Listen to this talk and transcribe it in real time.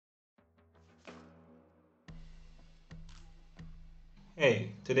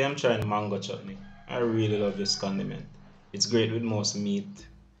Hey, today I'm trying mango chutney. I really love this condiment. It's great with most meat,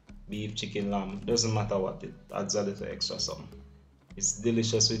 beef, chicken, lamb. Doesn't matter what, it adds a little extra something. It's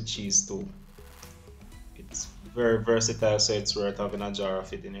delicious with cheese too. It's very versatile, so it's worth having a jar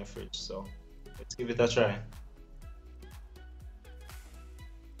of it in your fridge. So let's give it a try.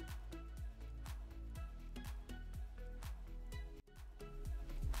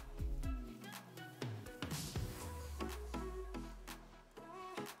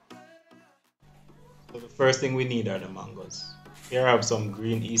 So the first thing we need are the mangoes. Here I have some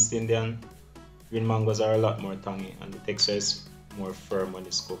green East Indian. Green mangoes are a lot more tangy and the texture is more firm when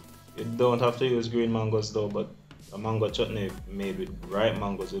it's cooked. You don't have to use green mangoes though, but a mango chutney made with ripe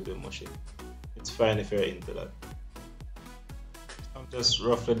mangoes will be mushy. It's fine if you're into that. I'm just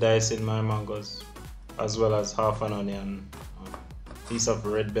roughly dicing my mangoes as well as half an onion, piece of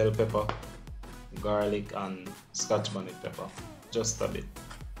red bell pepper, garlic and scotch bonnet pepper, just a bit.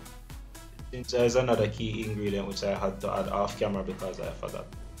 Ginger is another key ingredient which I had to add off camera because I forgot.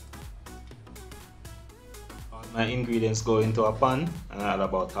 All my ingredients go into a pan and I add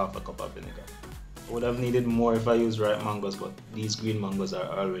about half a cup of vinegar. I would have needed more if I used ripe mangoes, but these green mangoes are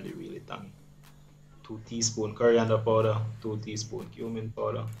already really tangy. 2 teaspoon coriander powder, 2 teaspoon cumin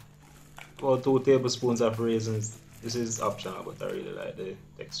powder, about 2 tablespoons of raisins. This is optional, but I really like the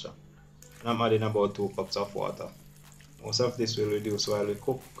texture. And I'm adding about 2 cups of water. Most of this will reduce while we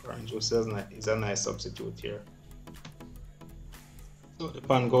cook. Orange juice is a nice substitute here. So the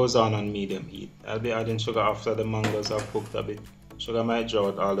pan goes on medium heat. I'll be adding sugar after the mangoes have cooked a bit. Sugar might draw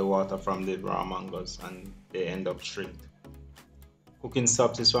out all the water from the raw mangoes and they end up shrinked. Cooking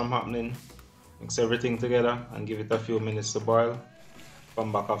stops this from happening. Mix everything together and give it a few minutes to boil.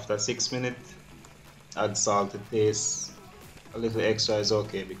 Come back after 6 minutes. Add salt to taste. A little extra is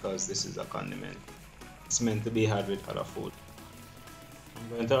okay because this is a condiment. It's meant to be had with other food. I'm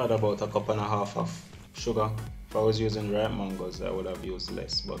going to add about a cup and a half of sugar. If I was using ripe mangoes, I would have used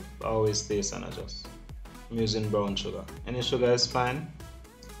less, but I always taste and adjust. I'm using brown sugar. Any sugar is fine.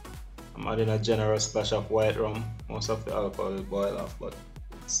 I'm adding a generous splash of white rum. Most of the alcohol will boil off, but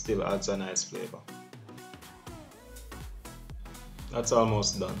it still adds a nice flavor. That's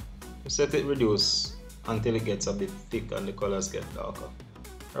almost done. Just let it reduce until it gets a bit thick and the colors get darker.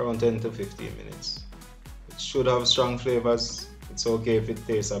 Around 10 to 15 minutes. It should have strong flavors. It's okay if it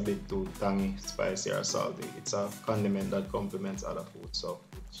tastes a bit too tangy, spicy or salty. It's a condiment that complements other food, so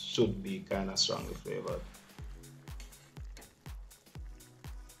it should be kind of strongly flavored.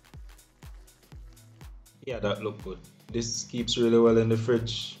 Yeah, that look good. This keeps really well in the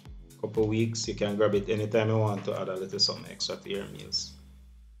fridge. Couple weeks, you can grab it anytime you want to add a little something extra to your meals.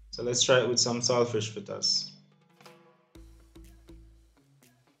 So let's try it with some saltfish fritters.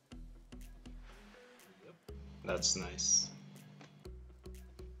 That's nice.